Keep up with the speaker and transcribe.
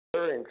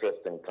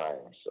interesting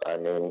times. I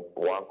mean,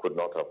 one could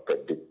not have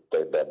predicted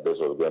that this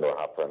was going to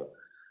happen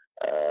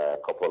a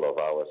couple of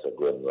hours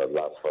ago in the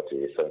last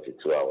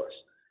 72 hours.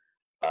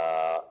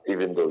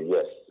 Even though,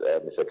 yes,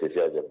 Mr.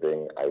 Kefia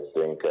Jabing, I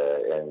think,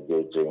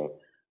 engaging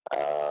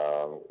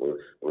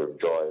with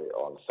Joy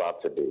on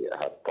Saturday,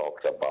 had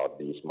talked about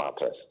these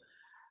matters.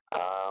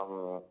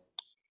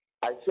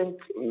 I think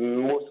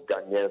most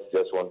Ghanaians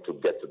just want to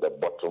get to the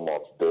bottom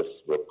of this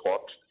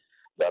report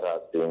that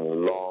has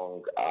been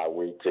long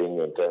waiting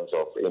in terms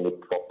of any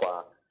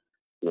proper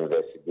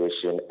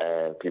investigation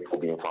and people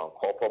being found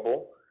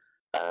culpable.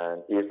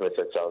 And if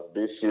Mr. Charles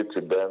Bissue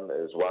to them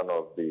is one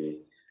of the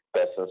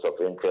persons of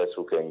interest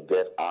who can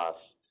get us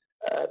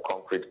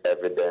concrete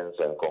evidence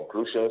and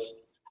conclusions,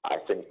 I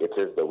think it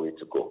is the way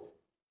to go.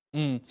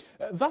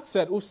 That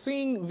said, we've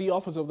seen the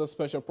Office of the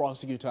Special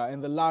Prosecutor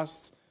in the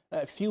last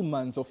few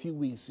months or few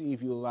weeks,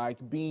 if you like,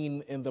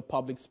 being in the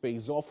public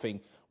space often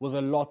with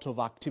a lot of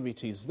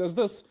activities. Does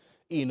this,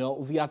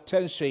 the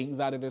attention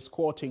that it is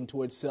courting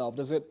to itself,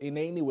 does it in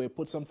any way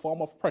put some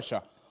form of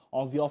pressure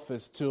on the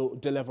office to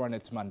deliver on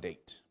its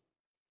mandate?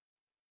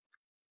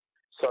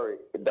 Sorry,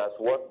 does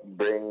what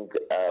bring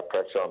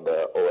pressure on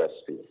the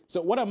OSP? So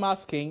what I'm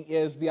asking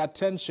is the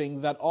attention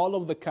that all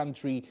of the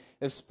country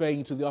is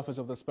paying to the Office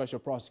of the Special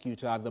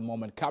Prosecutor at the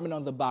moment, coming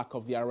on the back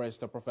of the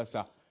arrest of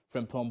Professor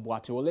Frimpong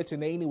Boate. Will it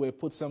in any way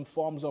put some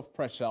forms of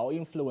pressure or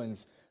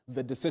influence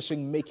the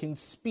decision-making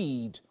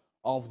speed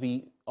of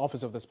the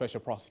Office of the Special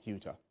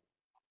Prosecutor?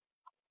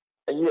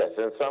 Yes,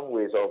 in some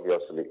ways,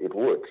 obviously, it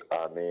would.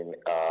 I mean,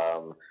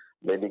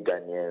 many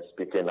Ghanaians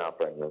speaking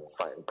up and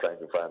trying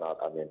to find out,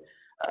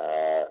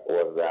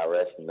 was the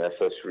arrest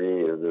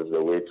necessary? Is this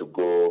the way to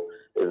go?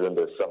 Isn't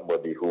there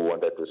somebody who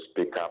wanted to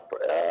speak up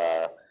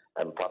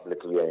and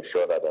publicly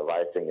ensure that the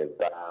right thing is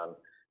done?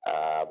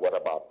 What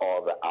about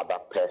all the other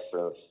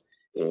persons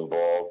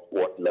involved?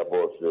 What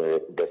level of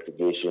the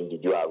investigation?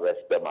 Did you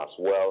arrest them as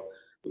well?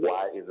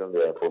 Why isn't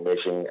the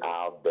information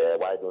out there?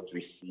 Why don't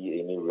we see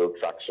any real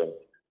traction?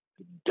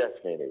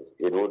 Definitely,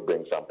 it would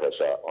bring some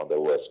pressure on the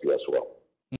OSP as well.